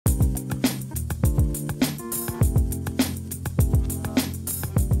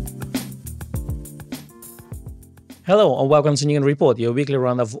Hello and welcome to Nikon Report, your weekly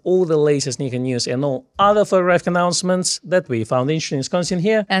run of all the latest Nikon news and all other photographic announcements that we found interesting. Konstantin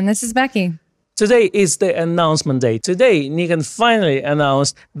here. And this is Becky. Today is the announcement day. Today, Nikon finally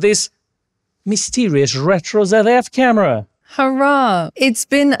announced this mysterious retro ZF camera. Hurrah! It's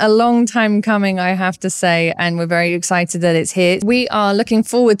been a long time coming, I have to say, and we're very excited that it's here. We are looking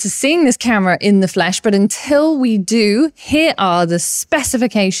forward to seeing this camera in the flesh, but until we do, here are the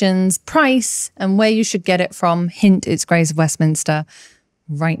specifications, price, and where you should get it from. Hint, it's Grace of Westminster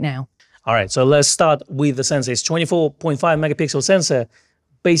right now. All right, so let's start with the sensor. It's 24.5 megapixel sensor,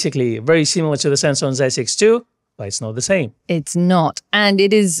 basically very similar to the sensor on Z6 II. But it's not the same. It's not. And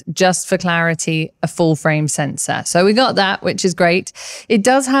it is, just for clarity, a full frame sensor. So we got that, which is great. It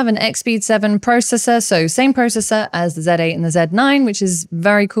does have an X-Speed 7 processor, so same processor as the Z8 and the Z9, which is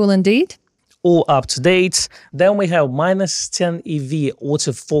very cool indeed. All up to date. Then we have -10 EV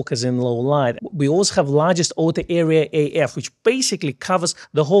autofocus in low light. We also have largest auto area AF, which basically covers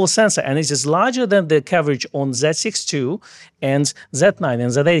the whole sensor, and it is larger than the coverage on Z6 II and Z9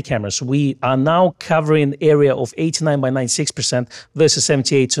 and Z8 cameras. We are now covering area of 89 by 96% versus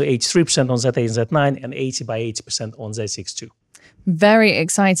 78 to 83% on Z8 and Z9 and 80 by 80% on Z6 II. Very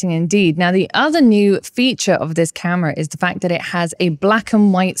exciting indeed. Now, the other new feature of this camera is the fact that it has a black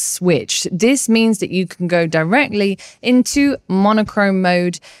and white switch. This means that you can go directly into monochrome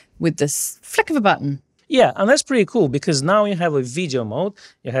mode with the flick of a button. Yeah, and that's pretty cool because now you have a video mode,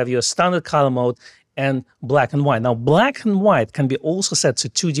 you have your standard color mode, and black and white. Now, black and white can be also set to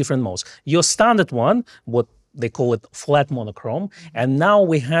two different modes. Your standard one, what they call it flat monochrome, and now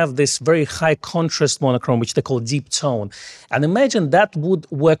we have this very high contrast monochrome, which they call deep tone. And imagine that would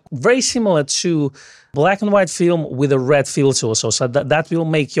work very similar to black and white film with a red filter also, so that will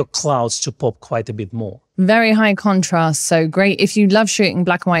make your clouds to pop quite a bit more. Very high contrast, so great if you love shooting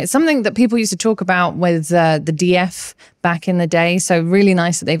black and white. It's something that people used to talk about with the DF back in the day, so really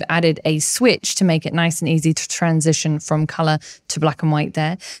nice that they've added a switch to make it nice and easy to transition from color to black and white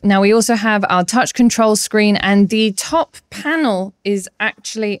there. Now we also have our touch control screen, and the top panel is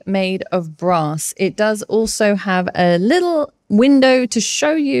actually made of brass. It does also have a little window to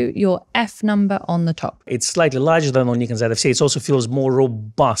show you your F number on the top. It's slightly larger than on Nikon ZFC. It also feels more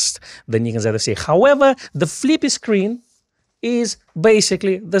robust than Nikon ZFC. However, the flippy screen is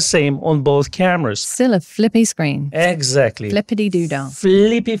basically the same on both cameras. Still a flippy screen. Exactly. Flippity-doo-dah.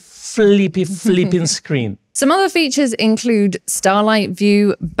 Flipping screen. Some other features include starlight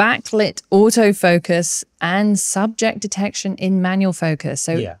view, backlit autofocus, and subject detection in manual focus.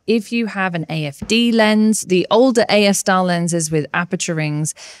 So if you have an AFD lens, the older AF style lenses with aperture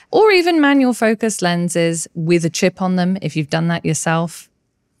rings, or even manual focus lenses with a chip on them, if you've done that yourself,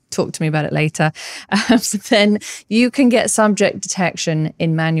 talk to me about it later, then you can get subject detection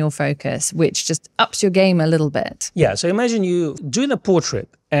in manual focus, which just ups your game a little bit. Yeah, so imagine you doing a portrait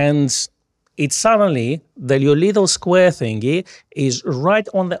and it's suddenly that your little square thingy is right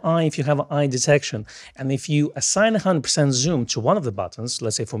on the eye if you have eye detection. And if you assign 100% zoom to one of the buttons,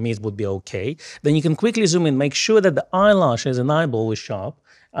 let's say for me it would be okay, then you can quickly zoom in, make sure that the eyelashes and eyeball is sharp,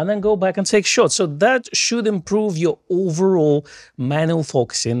 and then go back and take shots. So that should improve your overall manual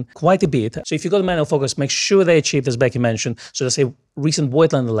focusing quite a bit. So if you got a manual focus, make sure they're cheap, as Becky mentioned. So let's say recent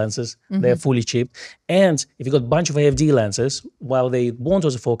Voigtlander lenses, they're fully cheap. And if you got a bunch of AFD lenses, while they won't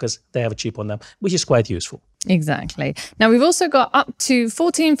autofocus, they have a chip on them, which is quite useful. Exactly. Now we've also got up to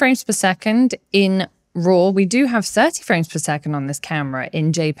 14 frames per second in RAW. We do have 30 frames per second on this camera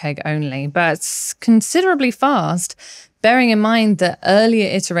in JPEG only, but it's considerably fast, bearing in mind that earlier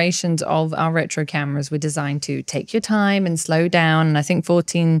iterations of our retro cameras were designed to take your time and slow down. And I think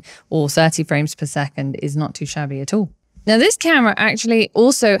 14 or 30 frames per second is not too shabby at all. Now, this camera actually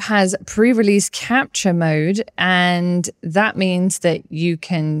also has pre-release capture mode, and that means that you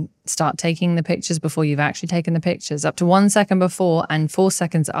can start taking the pictures before you've actually taken the pictures, up to 1 second before and 4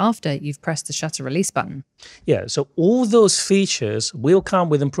 seconds after you've pressed the shutter release button. Yeah, so all those features will come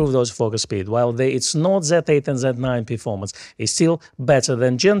with improved autofocus speed. While it's not Z8 and Z9 performance, it's still better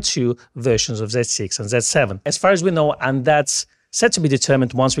than Gen 2 versions of Z6 and Z7, as far as we know, and that's set to be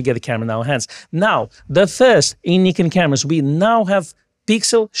determined once we get the camera in our hands. Now, the first in Nikon cameras, we now have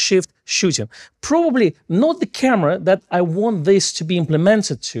pixel shift shooting. Probably not the camera that I want this to be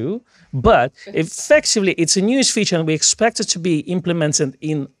implemented to, but effectively it's a newest feature and we expect it to be implemented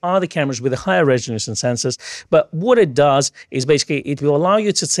in other cameras with a higher resolution sensors. But what it does is basically it will allow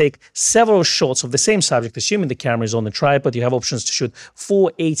you to take several shots of the same subject, assuming the camera is on the tripod. You have options to shoot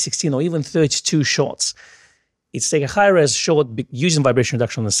 4, 8, 16 or even 32 shots. It's take a high-res shot using vibration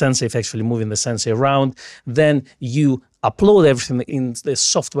reduction on the sensor, effectively moving the sensor around. Then you upload everything in the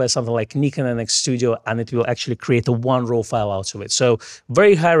software, something like Nikon NX Studio, and it will actually create a one raw file out of it. So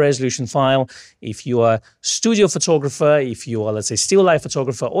very high resolution file. If you are studio photographer, if you are, let's say, still life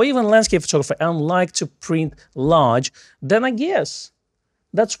photographer, or even landscape photographer and like to print large, then I guess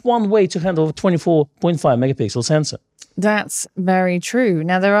that's one way to handle a 24.5 megapixel sensor. That's very true.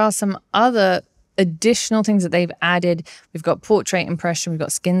 Now, there are some other additional things that they've added. We've got portrait impression, we've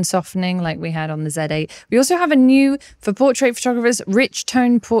got skin softening like we had on the Z8. We also have a new, for portrait photographers, rich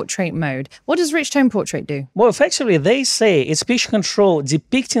tone portrait mode. What does rich tone portrait do? Well, effectively, they say it's picture control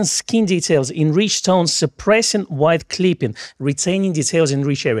depicting skin details in rich tones, suppressing white clipping, retaining details in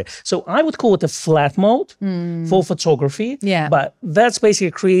rich area. So I would call it a flat mode for photography. Yeah. But that's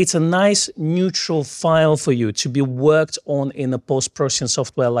basically creates a nice neutral file for you to be worked on in a post-processing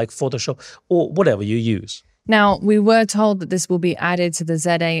software like Photoshop or whatever you use. Now, we were told that this will be added to the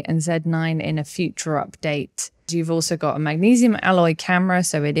Z8 and Z9 in a future update. You've also got a magnesium alloy camera,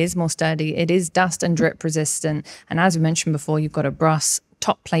 so it is more sturdy. It is dust and drip resistant. And as we mentioned before, you've got a brass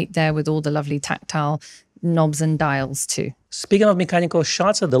top plate there with all the lovely tactile knobs and dials too. Speaking of mechanical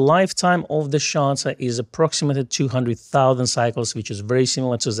shutter, the lifetime of the shutter is approximately 200,000 cycles, which is very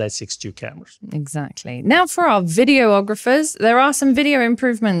similar to Z6 II cameras. Exactly. Now for our videographers, there are some video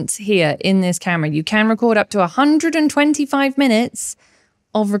improvements here in this camera. You can record up to 125 minutes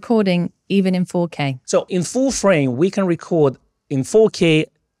of recording, even in 4K. So in full frame, we can record in 4K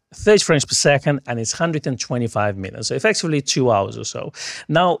 30 frames per second, and it's 125 minutes, so effectively 2 hours or so.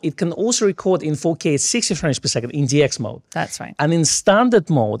 Now, it can also record in 4K at 60 frames per second in DX mode. That's right. And in standard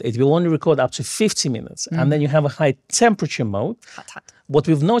mode, it will only record up to 50 minutes. And then you have a high temperature mode. Hot. What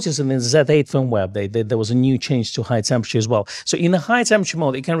we've noticed in the Z8 firmware update, there was a new change to high temperature as well. So in the high temperature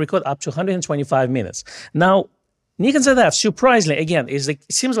mode, it can record up to 125 minutes. Now, Nikon ZF, surprisingly, again, it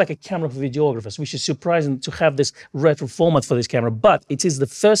seems like a camera for videographers, which is surprising to have this retro format for this camera, but it is the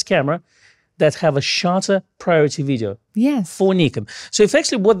first camera that have a shutter priority video for Nikon. So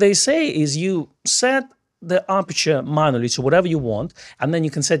effectively what they say is you set the aperture manually to whatever you want, and then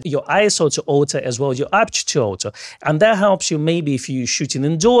you can set your ISO to auto as well as your aperture to auto. And that helps you maybe if you're shooting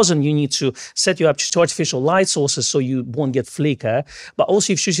indoors and you need to set your aperture to artificial light sources so you won't get flicker, but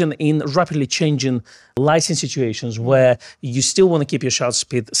also if you're shooting in rapidly changing lighting situations where you still want to keep your shutter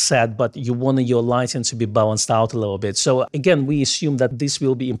speed set, but you want your lighting to be balanced out a little bit. So again, we assume that this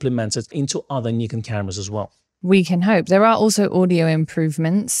will be implemented into other Nikon cameras as well. We can hope. There are also audio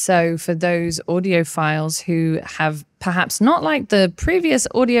improvements. So for those audiophiles who have perhaps not liked the previous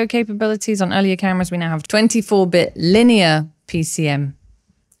audio capabilities on earlier cameras, we now have 24-bit linear PCM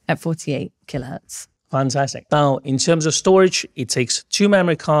at 48 kilohertz. Fantastic. Now, in terms of storage, it takes 2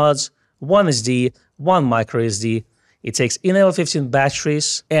 memory cards, 1 SD, 1 micro SD. It takes NL15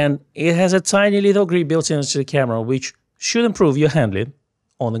 batteries, and it has a tiny little grip built into the camera, which should improve your handling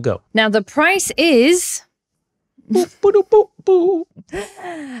on the go. Now, the price is...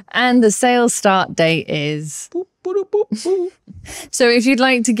 and the sales start date is... So if you'd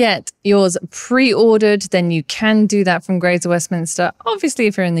like to get yours pre-ordered, then you can do that from Grays of Westminster. Obviously,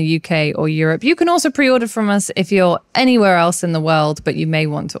 if you're in the UK or Europe, you can also pre-order from us if you're anywhere else in the world, but you may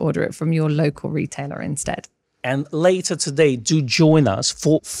want to order it from your local retailer instead. And later today, do join us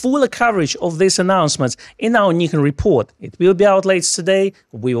for fuller coverage of this announcement in our Nikon Report. It will be out later today.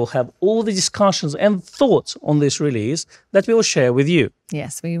 We will have all the discussions and thoughts on this release that we will share with you.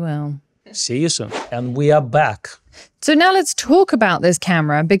 Yes, we will. See you soon. And we are back. So now let's talk about this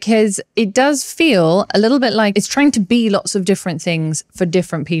camera, because it does feel a little bit like it's trying to be lots of different things for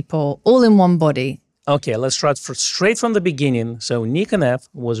different people, all in one body. Okay, let's start straight from the beginning. So Nikon F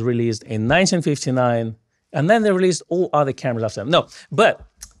was released in 1959. And then they released all other cameras after them. No, but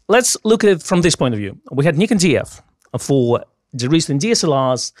let's look at it from this point of view. We had Nikon ZF for the recent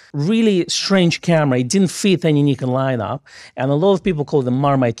DSLRs, really strange camera. It didn't fit any Nikon lineup. And a lot of people call it the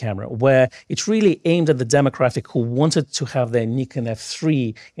Marmite camera, where it's really aimed at the demographic who wanted to have their Nikon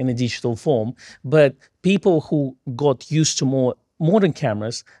F3 in a digital form. But people who got used to more modern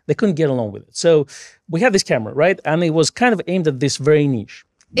cameras, they couldn't get along with it. So we had this camera, right? And it was kind of aimed at this very niche.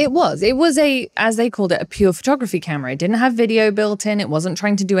 It was a, as they called it, a pure photography camera. It didn't have video built in. It wasn't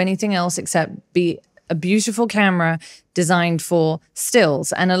trying to do anything else except be a beautiful camera designed for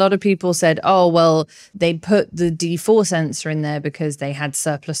stills. And a lot of people said, oh, well, they put the D4 sensor in there because they had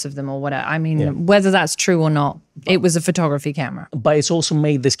surplus of them or whatever. I mean, whether that's true or not, it was a photography camera. But it's also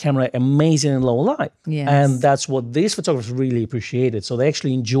made this camera amazing in low light. Yes. And that's what these photographers really appreciated. So they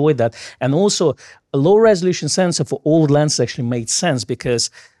actually enjoyed that. And also a low resolution sensor for old lenses actually made sense, because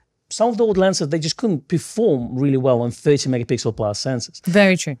some of the old lenses, they just couldn't perform really well on 30 megapixel plus sensors.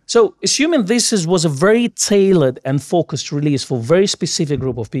 Very true. So assuming this was a very tailored and focused release for a very specific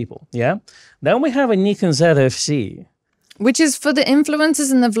group of people, yeah? Then we have a Nikon ZF. Which is for the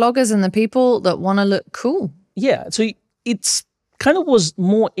influencers and the vloggers and the people that want to look cool. Yeah, so it's kind of was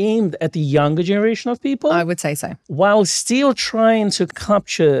more aimed at the younger generation of people. I would say so. While still trying to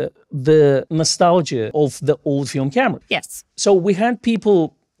capture the nostalgia of the old film camera. Yes. So we had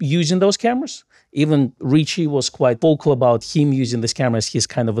people using those cameras. Even Richie was quite vocal about him using this camera as his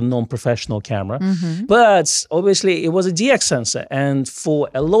kind of a non-professional camera. But obviously, it was a DX sensor. And for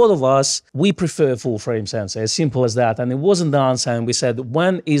a lot of us, we prefer full-frame sensor, as simple as that. And it wasn't the answer. And we said,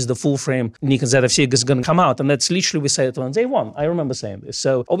 when is the full-frame Nikon ZF going to come out? And that's literally, we said it on day one. I remember saying this.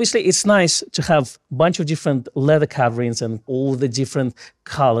 So obviously, it's nice to have a bunch of different leather coverings and all the different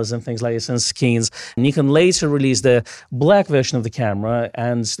colors and things like this and skins. Nikon later released the black version of the camera,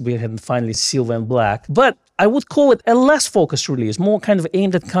 and we had finally silver and black. But I would call it a less focused release, more kind of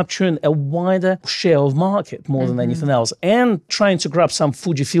aimed at capturing a wider share of market more than anything else, and trying to grab some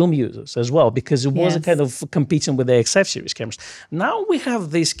Fujifilm users as well, because it was a kind of competing with the XF series cameras. Now we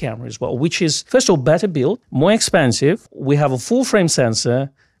have this camera as well, which is, first of all, better built, more expensive. We have a full frame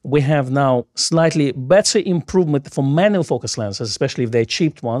sensor. We have now slightly better improvement for manual focus lenses, especially if they're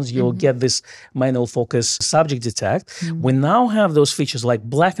cheap ones. You'll get this manual focus subject detect. We now have those features like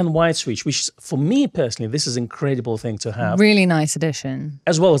black and white switch, which for me personally, this is an incredible thing to have. Really nice addition.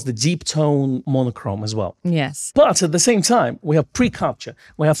 As well as the deep tone monochrome as well. Yes. But at the same time, we have pre-capture,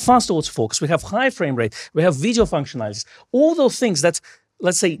 we have fast autofocus, we have high frame rate, we have video functionalities, all those things that,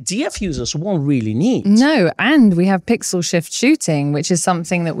 let's say, DF users won't really need. No, and we have pixel shift shooting, which is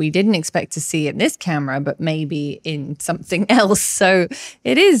something that we didn't expect to see in this camera, but maybe in something else. So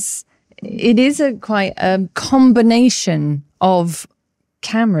it is quite a combination of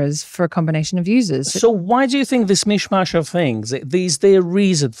cameras for a combination of users. So why do you think this mishmash of things, is there a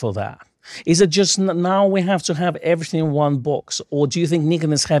reason for that? Is it just now we have to have everything in one box? Or do you think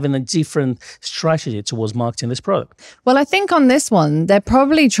Nikon is having a different strategy towards marketing this product? Well, I think on this one, they're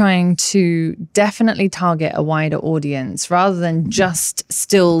probably trying to definitely target a wider audience rather than just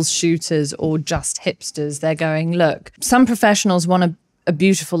stills shooters or just hipsters. They're going, look, some professionals want a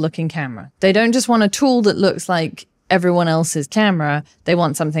beautiful looking camera. They don't just want a tool that looks like everyone else's camera. They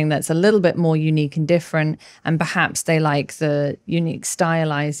want something that's a little bit more unique and different, and perhaps they like the unique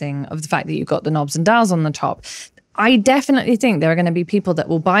stylizing of the fact that you've got the knobs and dials on the top. I definitely think there are going to be people that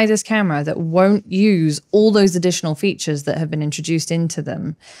will buy this camera that won't use all those additional features that have been introduced into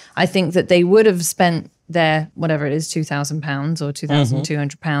them. I think that they would have spent their, whatever it is, £2,000 or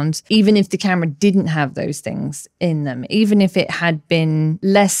 £2,200, even if the camera didn't have those things in them, even if it had been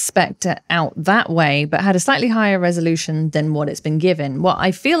less spec'd out that way, but had a slightly higher resolution than what it's been given. What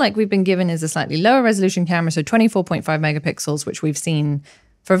I feel like we've been given is a slightly lower resolution camera, so 24.5 megapixels, which we've seen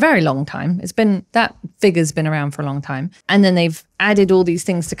for a very long time. That figure's been around for a long time. And then they've added all these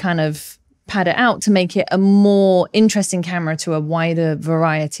things to kind of pad it out to make it a more interesting camera to a wider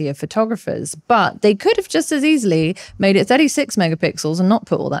variety of photographers. But they could have just as easily made it 36 megapixels and not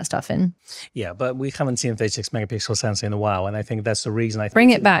put all that stuff in. Yeah, but we haven't seen 36 megapixel sensor in a while. And I think that's the reason.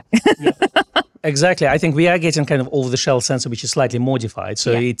 Bring it back. Yeah. Exactly. I think we are getting kind of over-the-shelf sensor, which is slightly modified.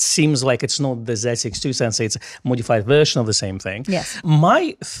 So it seems like it's not the Z6II sensor, it's a modified version of the same thing. Yes.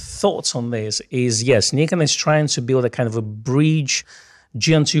 My thoughts on this is, yes, Nikon is trying to build a kind of a bridge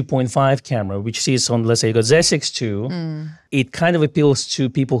Gen 2.5 camera, which sits on, let's say you got Z6II. It kind of appeals to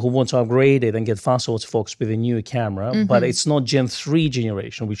people who want to upgrade it and get fast autofocus with a new camera, but it's not Gen 3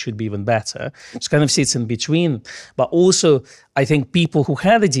 generation, which should be even better. It kind of sits in between. But also, I think people who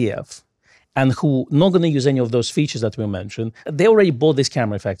had a DF and who not going to use any of those features that we mentioned, they already bought this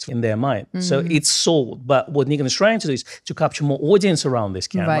camera effect in their mind. So it's sold. But what Nikon is trying to do is to capture more audience around this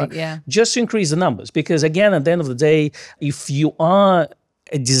camera, just to increase the numbers. Because again, at the end of the day, if you are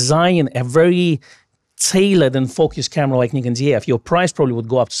designing a very tailored and focused camera like Nikon ZF, your price probably would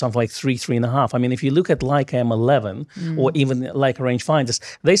go up to something like $3,500. I mean, if you look at Leica M11 or even Leica rangefinders,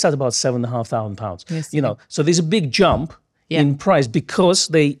 they start about £7,500. Yes, you know, so there's a big jump in price because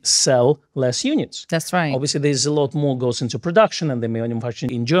they sell less units. That's right. Obviously, there's a lot more goes into production and they may manufacture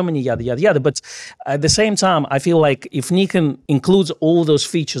in Germany, yada, yada, yada. But at the same time, I feel like if Nikon includes all those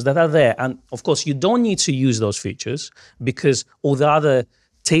features that are there, and of course, you don't need to use those features because all the other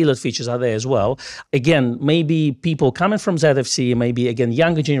tailored features are there as well. Again, maybe people coming from ZFC, maybe again,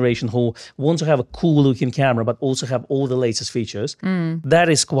 younger generation who want to have a cool looking camera, but also have all the latest features. That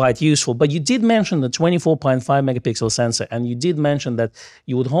is quite useful. But you did mention the 24.5 megapixel sensor, and you did mention that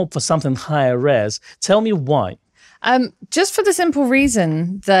you would hope for something higher res. Tell me why. Just for the simple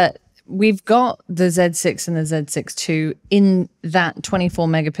reason that we've got the Z6 and the Z6 II in that 24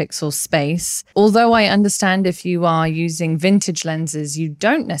 megapixel space. Although I understand if you are using vintage lenses, you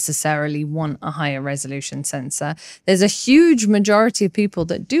don't necessarily want a higher resolution sensor. There's a huge majority of people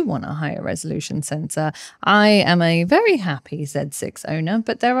that do want a higher resolution sensor. I am a very happy Z6 owner,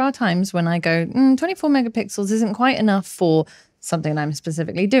 but there are times when I go, 24 megapixels isn't quite enough for something I'm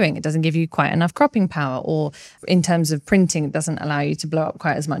specifically doing. It doesn't give you quite enough cropping power, or in terms of printing, it doesn't allow you to blow up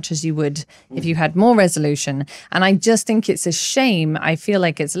quite as much as you would if you had more resolution. And I just think it's a shame. I feel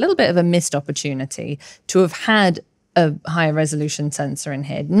like it's a little bit of a missed opportunity to have had a higher resolution sensor in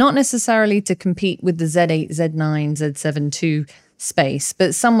here, not necessarily to compete with the Z8, Z9, Z7 II space,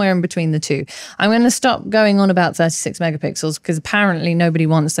 but somewhere in between the two. I'm going to stop going on about 36 megapixels because apparently nobody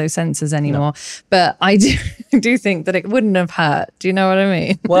wants those sensors anymore. No. But I do think that it wouldn't have hurt. Do you know what I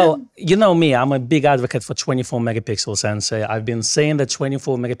mean? Well, you know me, I'm a big advocate for 24 megapixel sensor. I've been saying that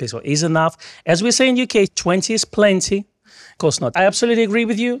 24 megapixel is enough. As we say in UK, 20 is plenty. Of course not. I absolutely agree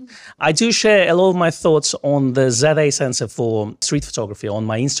with you. I do share a lot of my thoughts on the ZA sensor for street photography on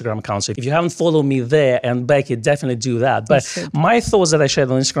my Instagram account. So if you haven't followed me there, and Becky, definitely do that. But my thoughts that I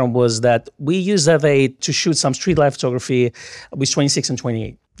shared on Instagram was that we use ZA to shoot some street life photography with 26 and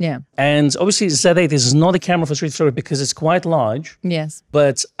 28. Yeah. And obviously Z8 is not a camera for street photography because it's quite large. Yes.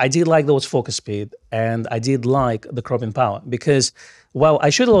 But I did like the focus speed and I did like the cropping power because while I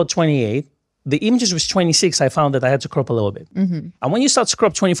shoot a lot 28, the images with 26, I found that I had to crop a little bit. And when you start to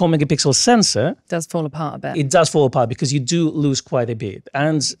crop 24 megapixel sensor, it does fall apart a bit. It does fall apart because you do lose quite a bit.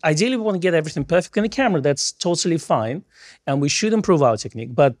 And ideally, we want to get everything perfect in the camera. That's totally fine. And we should improve our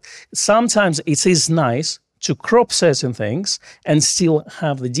technique. But sometimes it is nice to crop certain things and still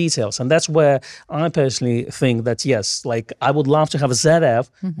have the details. And that's where I personally think that, yes, like I would love to have a ZF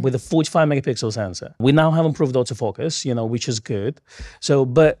with a 45 megapixel sensor. We now have improved autofocus, you know, which is good. So,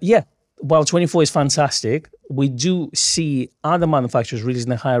 but yeah, while 24 is fantastic, we do see other manufacturers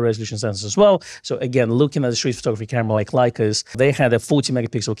releasing a higher resolution sensors as well. So again, looking at the street photography camera like Leica's, they had a 40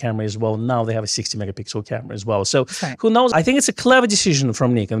 megapixel camera as well. Now they have a 60 megapixel camera as well. So who knows? I think it's a clever decision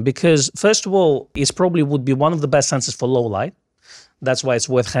from Nikon because first of all, it probably would be one of the best sensors for low light. That's why it's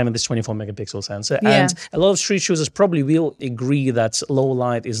worth having this 24 megapixel sensor. Yeah. And a lot of street shooters probably will agree that low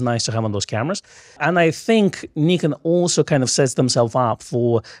light is nice to have on those cameras. And I think Nikon also kind of sets themselves up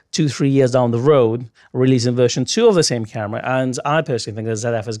for 2-3 years down the road, releasing version 2 of the same camera. And I personally think that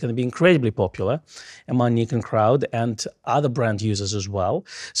ZF is going to be incredibly popular among Nikon crowd and other brand users as well.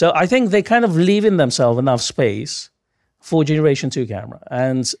 So I think they kind of leaving themselves enough space for Generation 2 camera.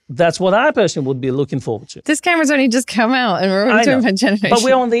 And that's what I personally would be looking forward to. This camera's only just come out and we're already talking about Generation. But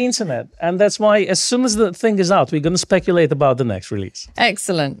we're on the internet. And that's why as soon as the thing is out, we're going to speculate about the next release.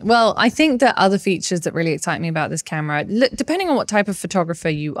 Excellent. Well, I think that other features that really excite me about this camera, depending on what type of photographer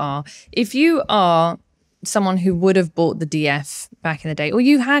you are, if you are someone who would have bought the DF back in the day, or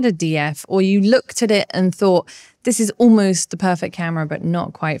you had a DF, or you looked at it and thought, this is almost the perfect camera, but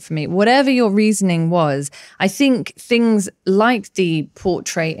not quite for me. Whatever your reasoning was, I think things like the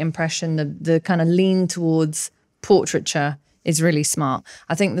portrait impression, the kind of lean towards portraiture is really smart.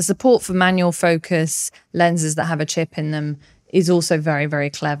 I think the support for manual focus, lenses that have a chip in them is also very,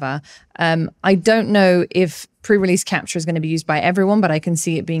 very clever. I don't know if pre-release capture is going to be used by everyone, but I can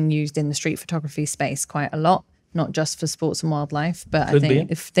see it being used in the street photography space quite a lot. Not just for sports and wildlife, but I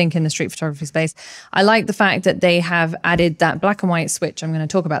think in the street photography space. I like the fact that they have added that black and white switch. I'm going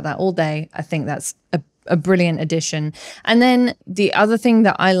to talk about that all day. I think that's a brilliant addition. And then the other thing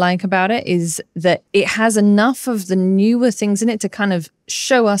that I like about it is that it has enough of the newer things in it to kind of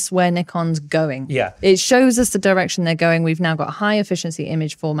show us where Nikon's going. Yeah. It shows us the direction they're going. We've now got a high efficiency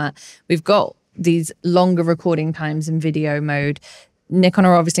image format. We've got these longer recording times in video mode. Nikon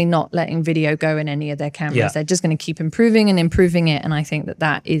are obviously not letting video go in any of their cameras. Yeah. They're just going to keep improving and improving it. And I think that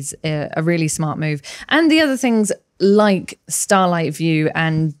that is a really smart move. And the other things like starlight view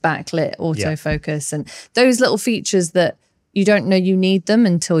and backlit autofocus and those little features that you don't know you need them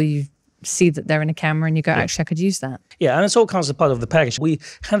until you see that they're in a camera and you go, actually, I could use that. Yeah, and it's all comes as part of the package. We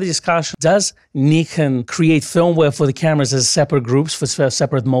had the discussion, does Nikon create firmware for the cameras as separate groups for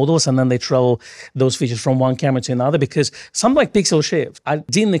separate models and then they travel those features from one camera to another? Because something like pixel shift, I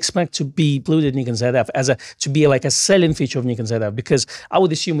didn't expect to be included in Nikon ZF to be like a selling feature of Nikon ZF because I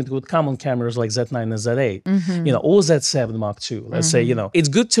would assume it would come on cameras like Z9 and Z8, you know, or Z7 Mark II, let's say, you know. It's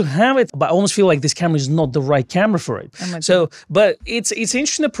good to have it, but I almost feel like this camera is not the right camera for it. So, but it's an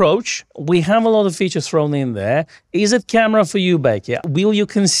interesting approach. We have a lot of features thrown in there. Is it camera for you, Becky? Will you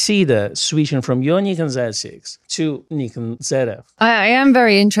consider switching from your Nikon Z6 to Nikon ZF? I am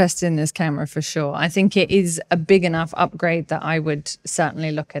very interested in this camera for sure. I think it is a big enough upgrade that I would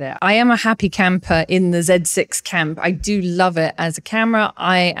certainly look at it. I am a happy camper in the Z6 camp. I do love it as a camera.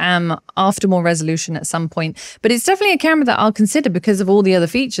 I am after more resolution at some point, but it's definitely a camera that I'll consider because of all the other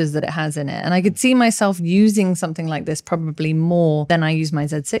features that it has in it. And I could see myself using something like this probably more than I use my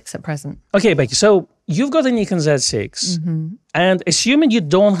Z6 at present. Okay, Becky, so you've got a Nikon Z6, and assuming you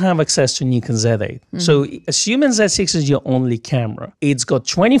don't have access to Nikon Z8, so assuming Z6 is your only camera, it's got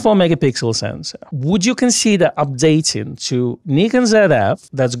 24 megapixel sensor. Would you consider updating to Nikon ZF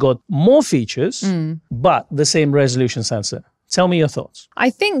that's got more features, but the same resolution sensor? Tell me your thoughts. I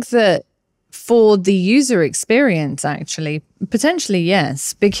think that for the user experience, actually, potentially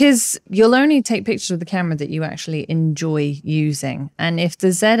yes, because you'll only take pictures of the camera that you actually enjoy using. And if the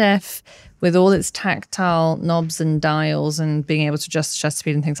ZF, with all its tactile knobs and dials and being able to adjust shutter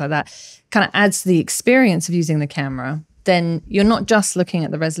speed and things like that, kind of adds to the experience of using the camera, then you're not just looking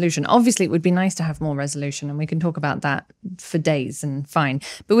at the resolution. Obviously, it would be nice to have more resolution, and we can talk about that for days and fine.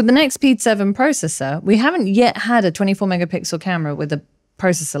 But with the next Speed 7 processor, we haven't yet had a 24 megapixel camera with a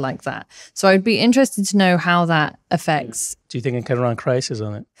processor like that. So I'd be interested to know how that affects. Do you think it can run Crysis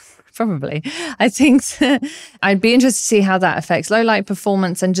on it? Probably. I think I'd be interested to see how that affects low light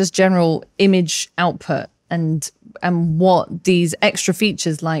performance and just general image output, and what these extra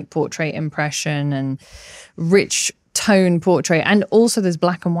features like portrait impression and rich tone portrait, and also there's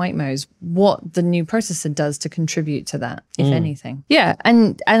black and white modes, what the new processor does to contribute to that, if anything. Yeah,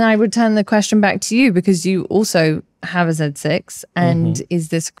 and I would turn the question back to you, because you also have a Z6, and is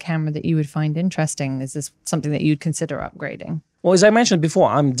this a camera that you would find interesting? Is this something that you'd consider upgrading? Well, as I mentioned before,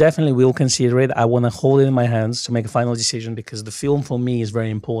 I'm definitely will consider it. I want to hold it in my hands to make a final decision, because the film for me is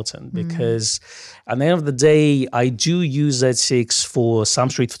very important. Because at the end of the day, I do use Z6 for some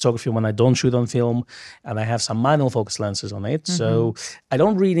street photography when I don't shoot on film, and I have some manual focus lenses on it. So I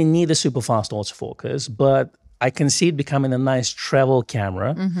don't really need a super fast autofocus, but I can see it becoming a nice travel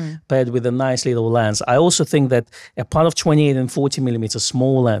camera paired with a nice little lens. I also think that a part of 28 and 40 millimeter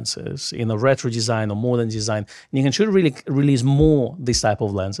small lenses in a retro design or modern design, Nikon should really release more this type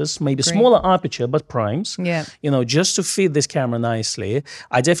of lenses, maybe smaller aperture, but primes, you know, just to fit this camera nicely.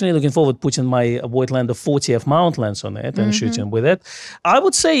 I definitely looking forward to putting my Voigtlander 40F mount lens on it and shooting with it. I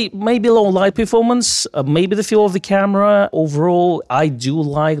would say maybe low light performance, maybe the feel of the camera. Overall, I do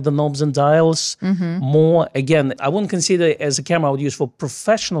like the knobs and dials more. Again, I wouldn't consider it as a camera I would use for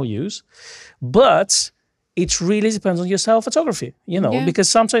professional use, but it really depends on your style of photography, you know, because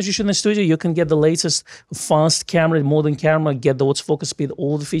sometimes you shoot in the studio, you can get the latest fast camera, modern camera, get the autofocus speed,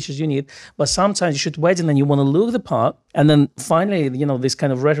 all the features you need. But sometimes you shoot wedding and you want to look the part. And then finally, you know, this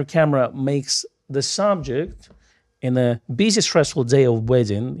kind of retro camera makes the subject in a busy, stressful day of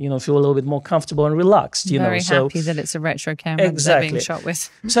wedding, you know, feel a little bit more comfortable and relaxed, you know. Very happy that it's a retro camera that they're being shot with.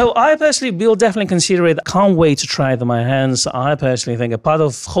 So I personally will definitely consider it. Can't wait to try it in my hands. I personally think a part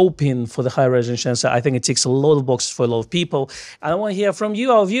of hoping for the high resolution sensor, I think it ticks a lot of boxes for a lot of people. And I want to hear from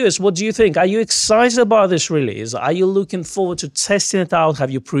you, our viewers. What do you think? Are you excited about this release? Are you looking forward to testing it out?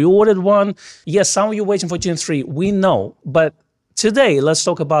 Have you pre-ordered one? Yes, some of you waiting for Gen 3. We know. But today, let's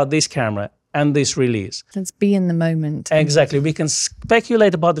talk about this camera and this release. Let's be in the moment. Exactly. We can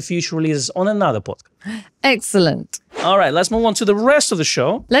speculate about the future releases on another podcast. Excellent. All right, let's move on to the rest of the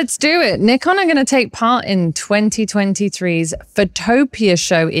show. Let's do it. Nikon are going to take part in 2023's Photopia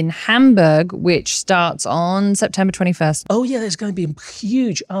show in Hamburg, which starts on September 21st. Oh yeah, there's going to be a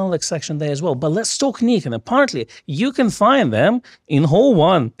huge Alex section there as well. But let's talk Nikon. Apparently, you can find them in Hall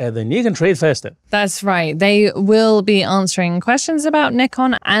 1 at the Nikon Trade Festa. That's right. They will be answering questions about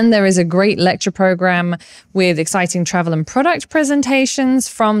Nikon, and there is a great lecture program with exciting travel and product presentations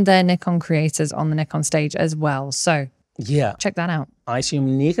from their Nikon creators on the Nikon stage as well. So yeah, check that out. I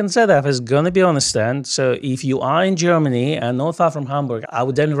assume Nikon ZF is going to be on the stand. So if you are in Germany and not far from Hamburg, I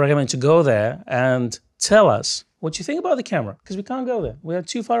would definitely recommend to go there and tell us what you think about the camera, because we can't go there. We are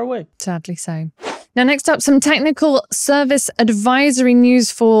too far away. Sadly so. Now, next up, some technical service advisory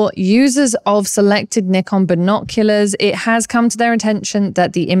news for users of selected Nikon binoculars. It has come to their attention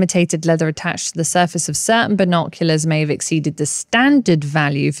that the imitated leather attached to the surface of certain binoculars may have exceeded the standard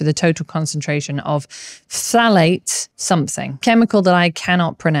value for the total concentration of phthalate something, chemical that I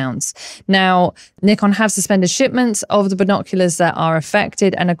cannot pronounce. Now, Nikon have suspended shipments of the binoculars that are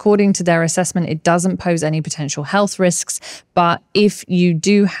affected, and according to their assessment, it doesn't pose any potential health risks. But if you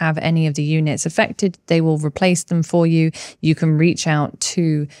do have any of the units affected, they will replace them for you. You can reach out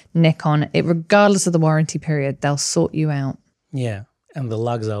to Nikon. Regardless of the warranty period, they'll sort you out. Yeah, and the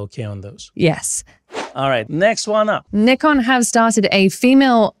lugs are okay on those. Yes. All right, next one up. Nikon have started a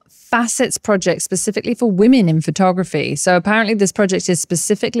female facets project specifically for women in photography. So apparently this project is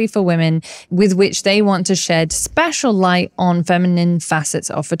specifically for women, with which they want to shed special light on feminine facets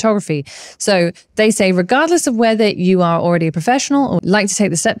of photography. So they say, regardless of whether you are already a professional or like to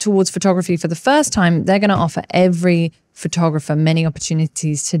take the step towards photography for the first time, they're going to offer every photographer many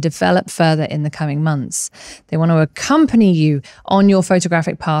opportunities to develop further in the coming months. They want to accompany you on your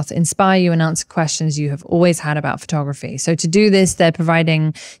photographic path, inspire you, and answer questions you have always had about photography. So to do this, they're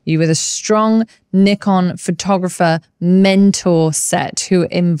providing you with a strong Nikon photographer mentor set who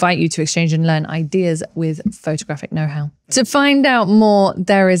invite you to exchange and learn ideas with photographic know-how. To find out more,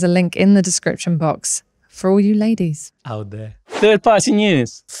 there is a link in the description box for all you ladies out there. Third-party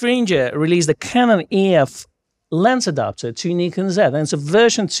news. Fringer released the Canon EF lens adapter to Nikon Z, and it's a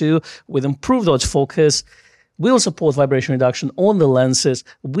version 2 with improved autofocus, will support vibration reduction on the lenses,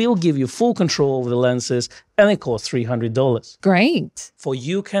 will give you full control over the lenses, and it costs $300. Great. For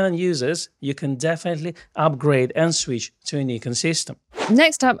you Canon users, you can definitely upgrade and switch to a Nikon system.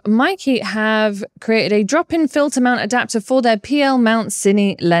 Next up, Meike have created a drop-in filter mount adapter for their PL mount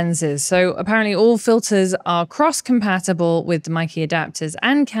cine lenses. So apparently all filters are cross-compatible with the Meike adapters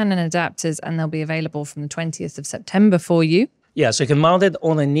and Canon adapters, and they'll be available from the 20th of September for you. Yeah, so you can mount it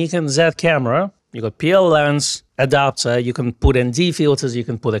on a Nikon Z camera. You got PL lens, adapter, you can put ND filters, you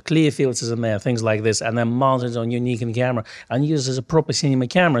can put a clear filters in there, things like this, and then mount it on your Nikon camera and use it as a proper cinema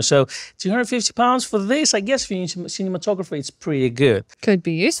camera. So £250 for this, I guess for cinematography, it's pretty good. Could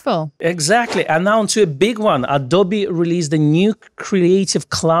be useful. Exactly. And now onto a big one. Adobe released the new Creative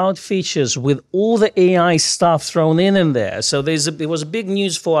Cloud features with all the AI stuff thrown in there. So there was big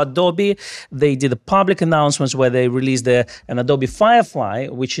news for Adobe. They did a public announcements where they released an Adobe Firefly,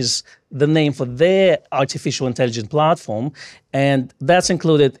 which is the name for their artificial intelligence platform, and that's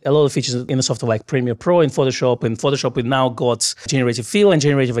included a lot of features in the software like Premiere Pro and Photoshop. In Photoshop, we now got generative fill and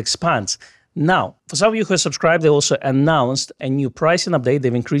generative expand. Now, for some of you who have subscribed, they also announced a new pricing update.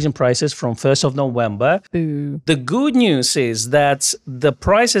 They've increased in prices from 1st of November. Boo. The good news is that the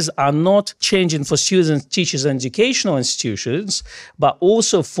prices are not changing for students, teachers, and educational institutions, but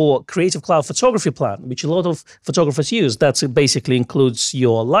also for Creative Cloud Photography Plan, which a lot of photographers use. That basically includes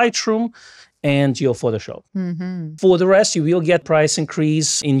your Lightroom and your Photoshop. For the rest, you will get price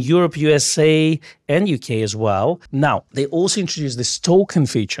increase in Europe, USA, and UK as well. Now, they also introduced this token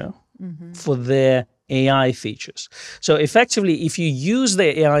feature for their AI features. So effectively, if you use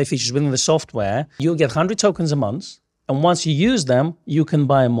the AI features within the software, you'll get 100 tokens a month. And once you use them, you can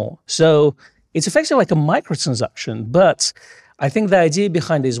buy more. So it's effectively like a microtransaction. But I think the idea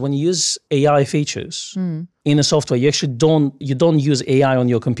behind it is when you use AI features in a software, you actually don't use AI on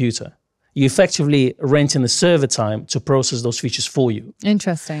your computer. You effectively renting the server time to process those features for you.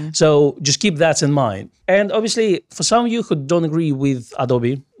 Interesting. So just keep that in mind. And obviously, for some of you who don't agree with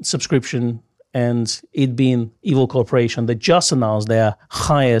Adobe subscription and it being evil corporation that just announced their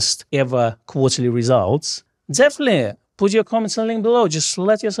highest ever quarterly results, definitely put your comments in the link below. Just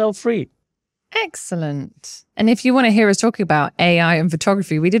let yourself free. Excellent. And if you want to hear us talking about AI and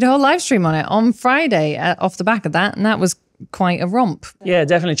photography, we did a whole live stream on it on Friday off the back of that, and that was quite a romp. Yeah,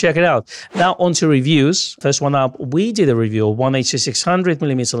 definitely check it out. Now on to reviews. First one up, we did a review of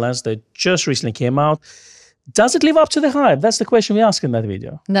 180-600mm lens that just recently came out. Does it live up to the hype? That's the question we asked in that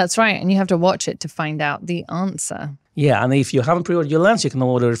video. That's right, and you have to watch it to find out the answer. Yeah, and if you haven't pre-ordered your lens, you can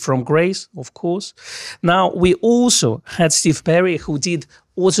order it from Grace, of course. Now, we also had Steve Perry, who did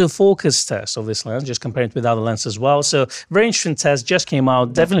autofocus tests of this lens, just comparing it with other lenses as well. So very interesting test, just came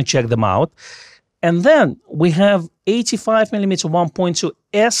out. Definitely check them out. And then we have 85mm 1.2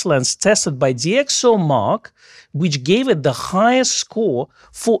 S lens tested by DxOMark, which gave it the highest score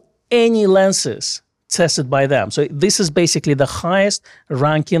for any lenses tested by them. So this is basically the highest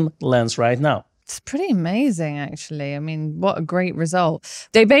ranking lens right now. It's pretty amazing, actually. I mean, what a great result.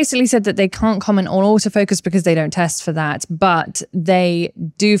 They basically said that they can't comment on autofocus because they don't test for that, but they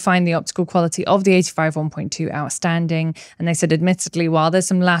do find the optical quality of the 85 1.2 outstanding. And they said, admittedly, while there's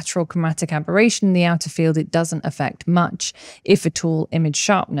some lateral chromatic aberration in the outer field, it doesn't affect much, if at all, image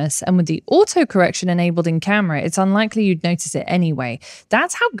sharpness. And with the auto correction enabled in camera, it's unlikely you'd notice it anyway.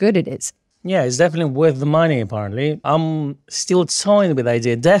 That's how good it is. Yeah, it's definitely worth the money, apparently. I'm still toying with the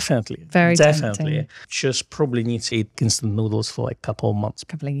idea, definitely. Very definitely. tempting. Just probably need to eat instant noodles for like a couple of months.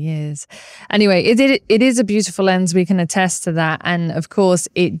 Couple of years. Anyway, it is a beautiful lens. We can attest to that. And of course,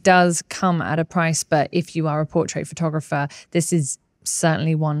 it does come at a price. But if you are a portrait photographer, this is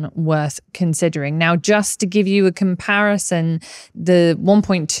certainly one worth considering. Now, just to give you a comparison, the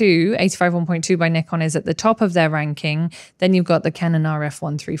 1.2, 85 1.2 by Nikon is at the top of their ranking. Then you've got the Canon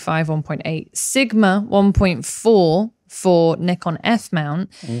RF135 1.8, Sigma 1.4 for Nikon F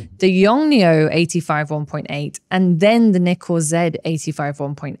mount, the Yongnuo 85 1.8, and then the Nikon Z 85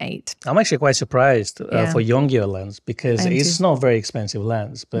 1.8. I'm actually quite surprised for Yongnuo lens, because it's not a very expensive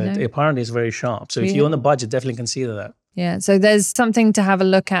lens, but apparently it's very sharp. So if you're on a budget, definitely consider that. Yeah, so there's something to have a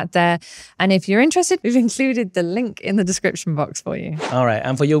look at there. And if you're interested, we've included the link in the description box for you. All right,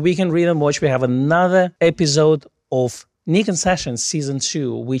 and for your weekend read and watch, we have another episode of Nikon Sessions Season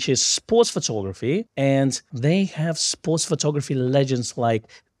 2, which is sports photography, and they have sports photography legends like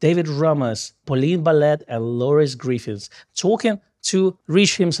David Ramos, Pauline Ballet, and Loris Griffiths talking to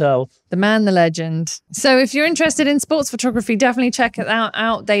Rich himself. The man, the legend. So if you're interested in sports photography, definitely check it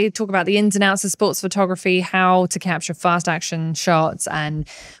out. They talk about the ins and outs of sports photography, how to capture fast action shots, and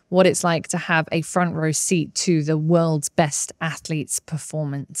what it's like to have a front row seat to the world's best athlete's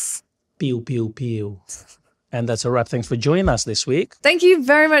performance. Pew, pew, pew. And that's a wrap. Thanks for joining us this week. Thank you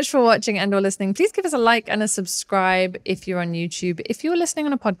very much for watching and or listening. Please give us a like and a subscribe if you're on YouTube. If you're listening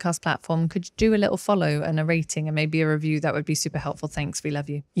on a podcast platform, could you do a little follow and a rating and maybe a review? That would be super helpful. Thanks. We love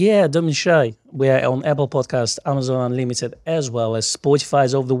you. Yeah, don't be shy. We are on Apple Podcasts, Amazon Unlimited, as well as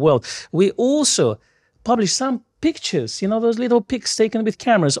Spotify's of the world. We also publish some pictures, you know, those little pics taken with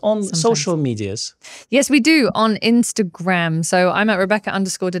cameras on social medias. Yes, we do, on Instagram. So I'm at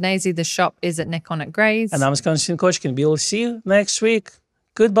Rebecca_Danese. The shop is at Nikon at Grays. And I'm Konstantin Kochkin. We'll see you next week.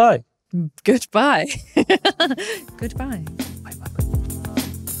 Goodbye. Goodbye. Goodbye.